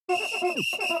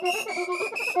What's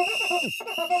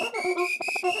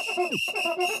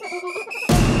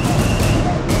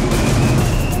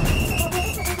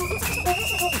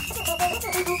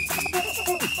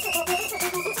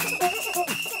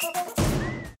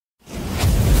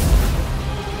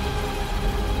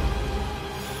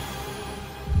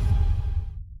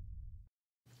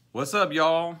up,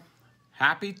 y'all?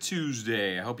 Happy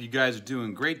Tuesday. I hope you guys are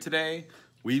doing great today.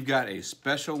 We've got a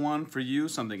special one for you,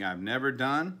 something I've never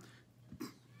done.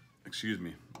 Excuse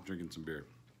me, I'm drinking some beer.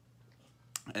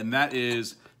 And that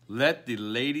is Let the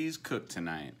Ladies Cook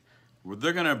tonight.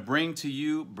 They're gonna bring to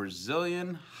you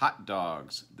Brazilian hot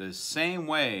dogs, the same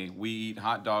way we eat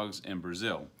hot dogs in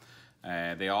Brazil.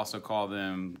 They also call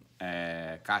them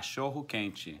Cachorro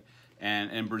Quente. And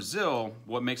in Brazil,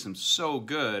 what makes them so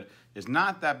good is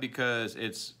not that because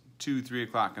it's 2, 3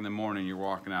 o'clock in the morning, you're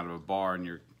walking out of a bar and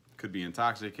you could be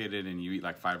intoxicated and you eat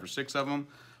like 5 or 6 of them,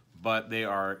 but they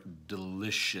are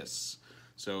delicious.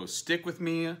 So stick with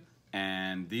me,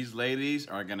 and these ladies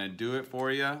are gonna do it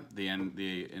for you the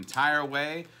entire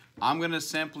way. I'm gonna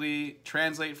simply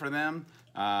translate for them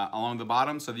along the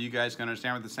bottom so that you guys can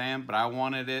understand what they're saying, but I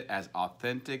wanted it as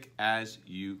authentic as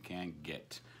you can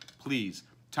get. Please,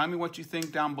 tell me what you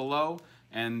think down below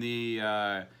and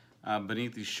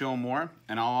beneath the show more,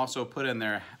 and I'll also put in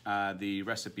there the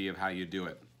recipe of how you do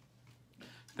it.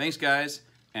 Thanks, guys,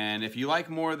 and if you like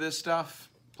more of this stuff,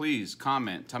 please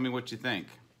comment. Tell me what you think.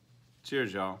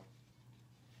 Cheers, y'all.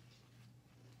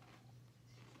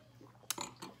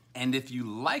 And if you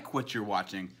like what you're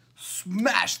watching,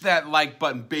 smash that like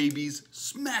button, babies.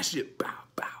 Smash it. Bow,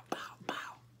 bow, bow,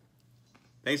 bow.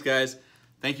 Thanks, guys.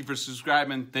 Thank you for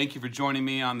subscribing. Thank you for joining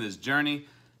me on this journey.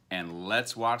 And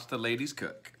let's watch the ladies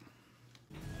cook.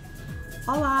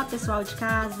 Olá, pessoal de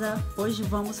casa! Hoje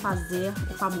vamos fazer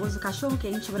o famoso cachorro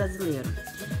quente brasileiro.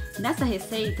 Nessa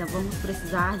receita vamos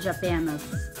precisar de apenas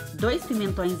 2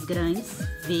 pimentões grandes,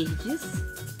 verdes,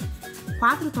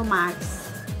 4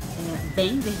 tomates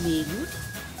bem vermelhos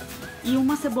e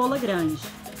uma cebola grande.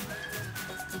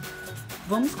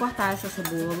 Vamos cortar essa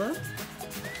cebola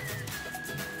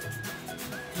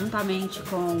juntamente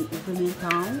com o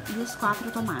pimentão e os 4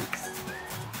 tomates.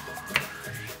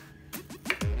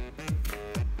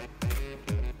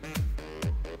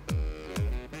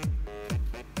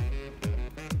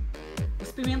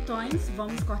 Os pimentões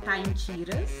vamos cortar em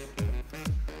tiras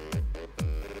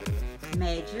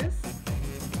médias.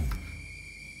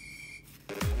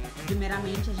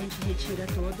 Primeiramente a gente retira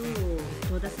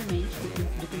toda a semente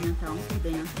do pimentão por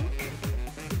dentro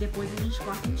e depois a gente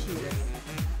corta em tiras.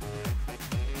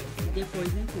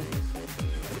 Depois em cubos.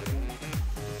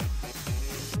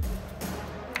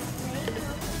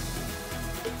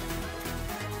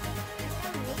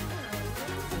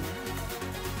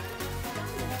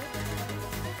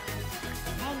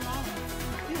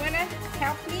 You wanna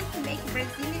help me to make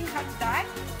Brazilian hot dog?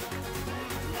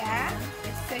 Yeah,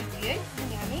 it's so good,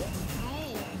 yummy.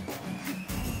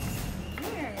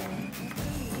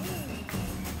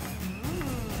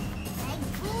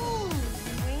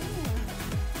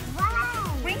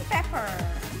 Green pepper.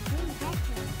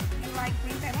 You like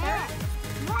green pepper?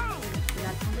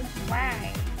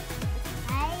 Why?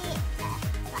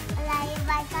 Lại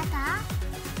vai catar.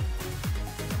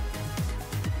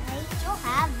 Lấy chỗ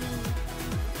hả vì.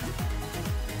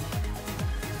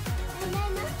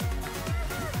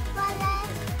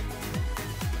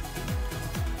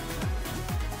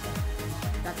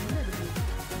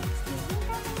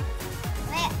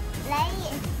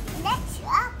 Lấy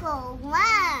apple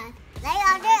quá. Lấy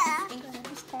ở đây.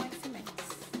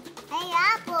 Lấy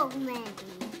apple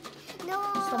maybe.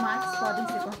 Os tomates podem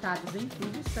ser cortados em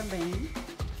cubos também,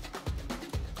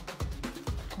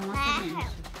 com a semente.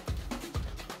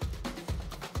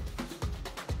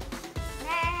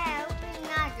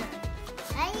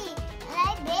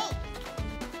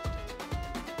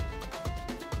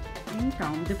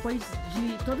 Então, depois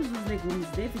de todos os legumes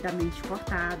devidamente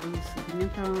cortados, o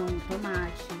pimentão, o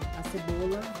tomate, a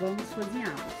cebola, vamos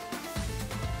cozinhá-los.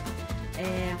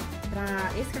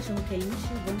 Para esse cachorro quente,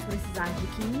 vamos precisar de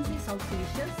 15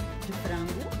 salsichas de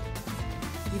frango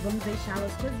e vamos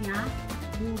deixá-las cozinhar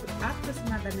por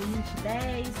aproximadamente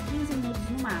 10, 15 minutos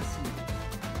no máximo.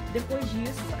 Depois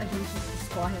disso, a gente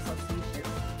escorre as salsichas,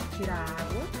 tira a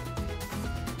água.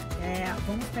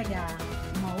 Vamos pegar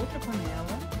uma outra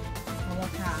panela,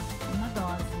 colocar uma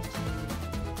dose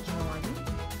de óleo.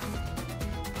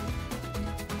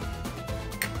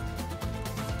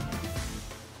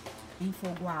 Em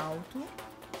fogo alto.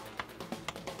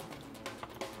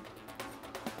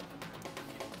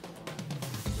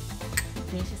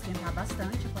 Deixa esquentar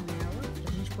bastante a panela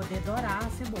para a gente poder dourar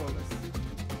as cebolas.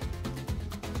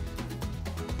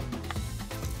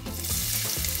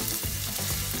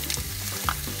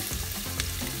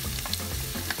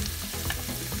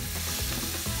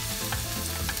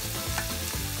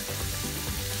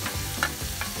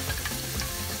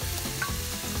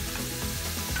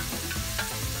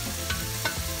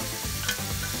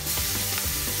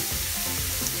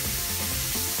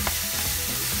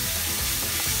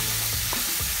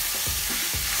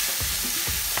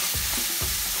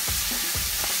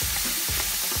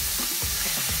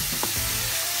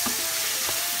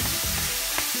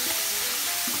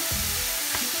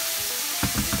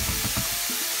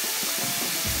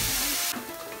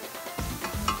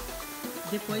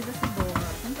 Depois da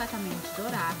cebola completamente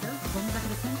dourada, vamos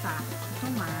acrescentar o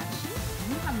tomate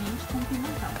juntamente com o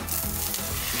pimentão.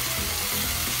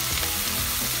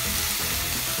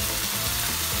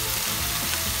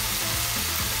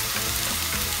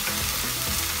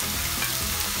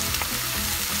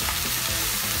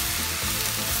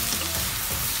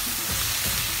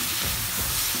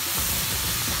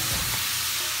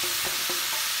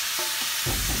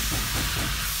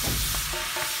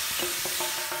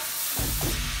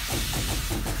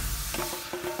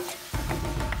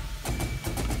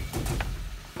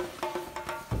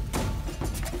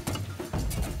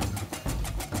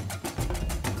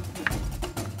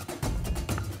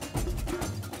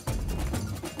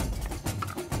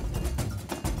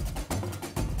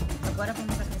 Agora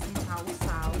vamos acrescentar o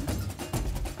sal.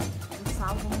 O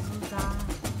sal vamos usar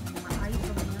mais ou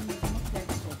menos uma colher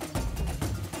de sopa.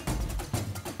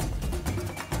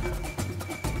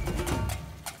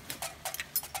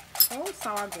 Ou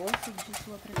sal a gosto de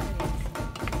sua preferência.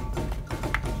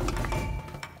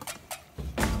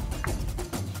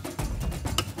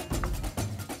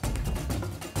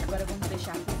 Agora vamos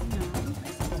deixar cozinhando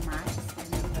esse tomate, esse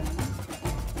pimentão,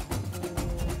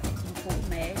 no fogo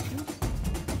médio.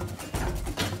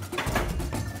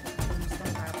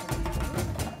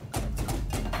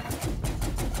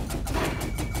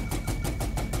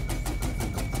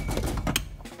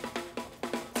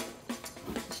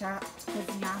 Deixar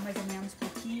cozinhar mais ou menos por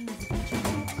 15, 20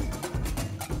 minutos.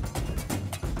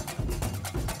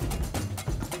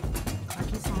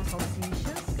 Aqui são as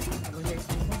salsichas, elas já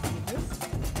estão cozidas,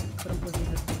 foram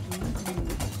cozidas por 15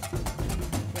 minutos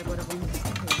e agora vamos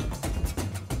escorrê-las.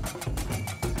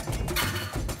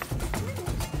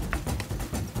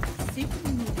 5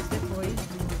 minutos depois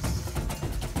do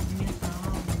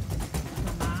pimentão, do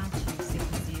tomate ser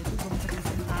cozido, vamos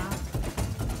acrescentar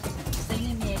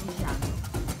 100 ml de água.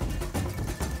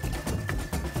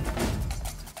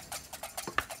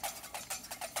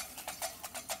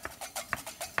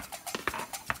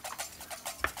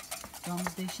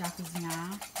 Vamos deixar cozinhar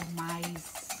por mais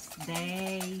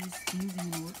 10, 15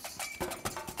 minutos.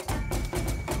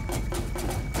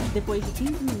 Depois de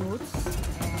 15 minutos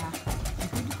de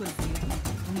tudo cozido,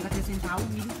 vamos acrescentar o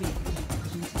milho verde. A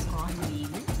gente escorre o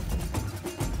milho.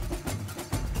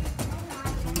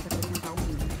 Vamos acrescentar o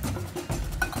milho.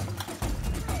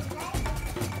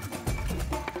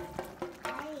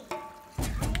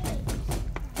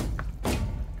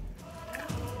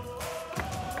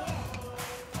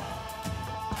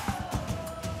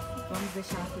 Vamos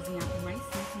deixar cozinhar por mais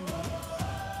 5 minutos.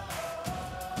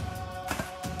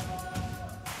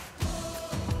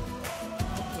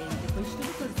 Ok, depois de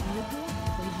tudo cozido,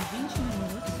 depois de 20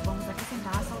 minutos, vamos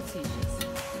acrescentar as salsichas.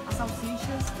 As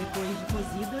salsichas, depois de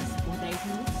cozidas por 10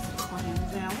 minutos,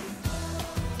 escorremos elas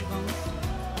e vamos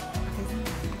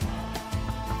acrescentar.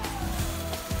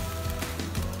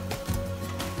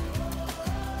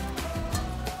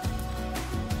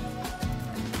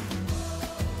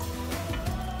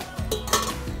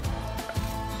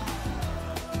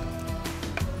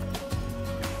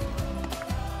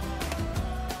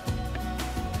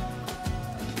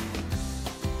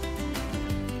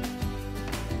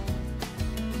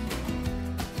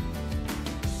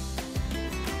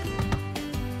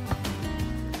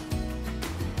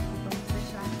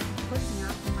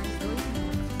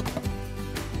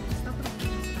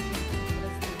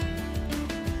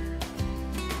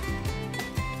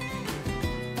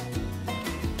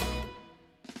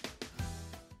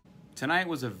 Tonight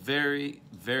was a very,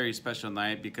 very special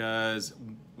night because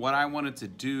what I wanted to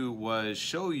do was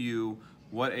show you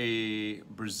what a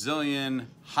Brazilian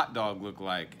hot dog looked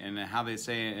like, and how they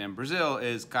say it in Brazil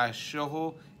is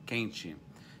Cachorro Quente.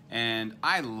 And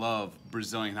I love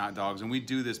Brazilian hot dogs, and we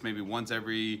do this maybe once a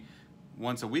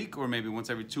week or maybe once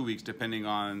every 2 weeks, depending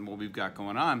on what we've got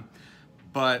going on.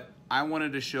 But I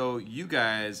wanted to show you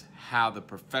guys how the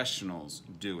professionals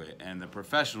do it, and the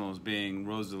professionals being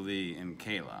Rosalie and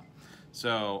Kayla.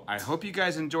 So I hope you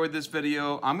guys enjoyed this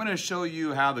video. I'm gonna show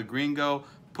you how the gringo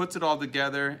puts it all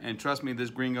together, and trust me, this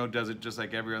gringo does it just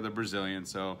like every other Brazilian,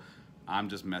 so I'm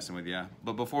just messing with you.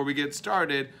 But before we get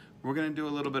started, we're gonna do a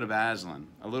little bit of Aslan,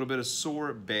 a little bit of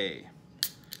sorbet.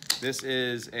 This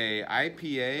is a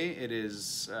IPA. It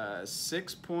is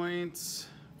 6.5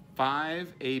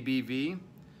 ABV.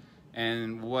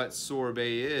 And what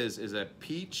sorbet is a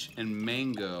peach and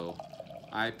mango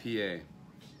IPA.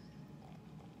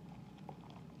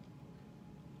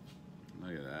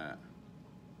 Look at that.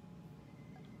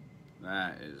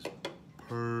 That is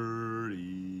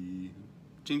pretty.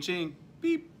 Ching ching,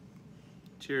 beep.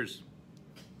 Cheers.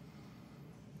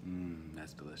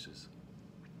 That's delicious.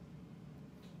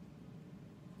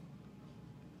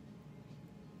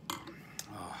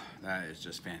 That is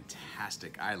just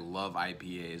fantastic. I love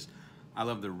IPAs. I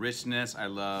love the richness. I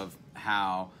love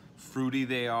how fruity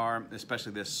they are,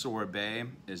 especially this sorbet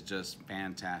is just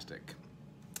fantastic.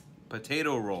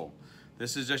 Potato roll.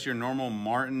 This is just your normal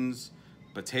Martin's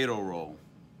potato roll.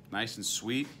 Nice and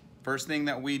sweet. First thing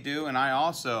that we do, and I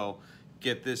also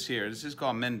get this here. This is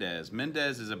called Mendez.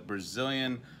 Mendez is a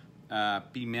Brazilian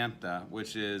pimenta,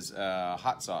 which is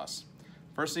hot sauce.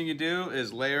 First thing you do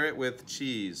is layer it with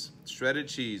cheese, shredded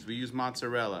cheese. We use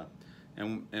mozzarella.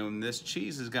 And this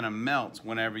cheese is gonna melt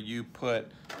whenever you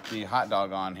put the hot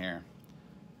dog on here.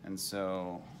 And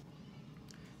so,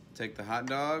 take the hot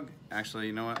dog. Actually,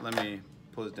 you know what? Let me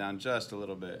pull it down just a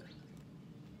little bit.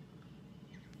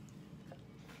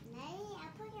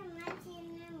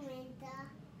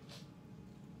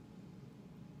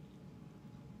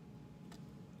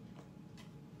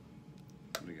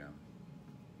 There we go.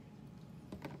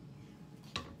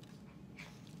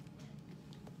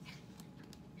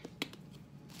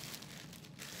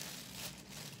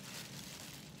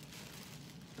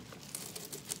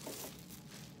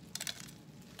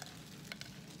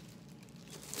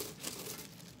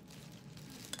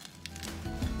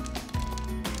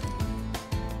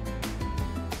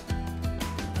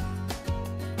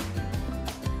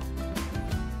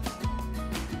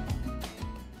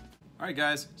 All right,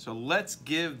 guys, so let's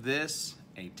give this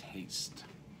a taste.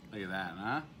 Look at that,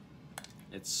 huh?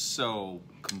 It's so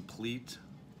complete.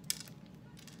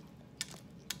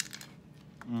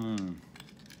 Mmm.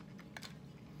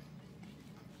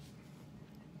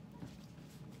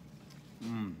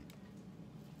 Mmm.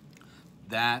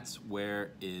 That's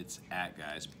where it's at,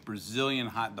 guys. Brazilian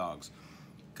hot dogs.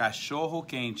 Cachorro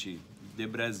Quente de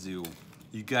Brasil.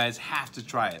 You guys have to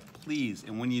try it, please.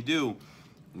 And when you do,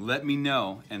 let me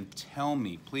know and tell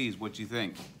me, please, what you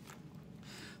think.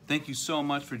 Thank you so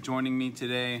much for joining me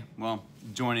today. Well,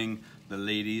 joining the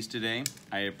ladies today.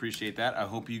 I appreciate that. I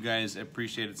hope you guys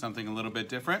appreciated something a little bit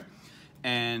different.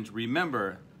 And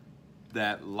remember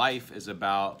that life is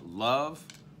about love,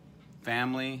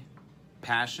 family,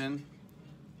 passion,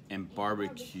 and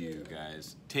barbecue,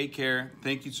 guys. Take care.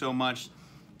 Thank you so much.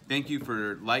 Thank you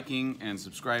for liking and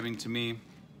subscribing to me.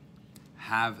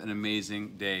 Have an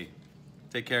amazing day.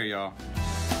 Take care, y'all.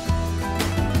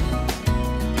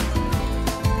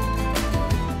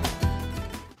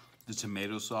 The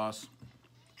tomato sauce,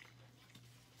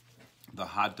 the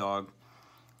hot dog,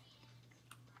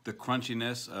 the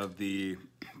crunchiness of the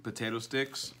potato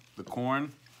sticks, the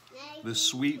corn, the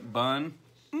sweet bun.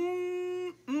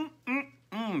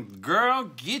 Girl,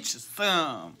 get you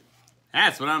some.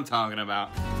 That's what I'm talking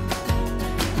about.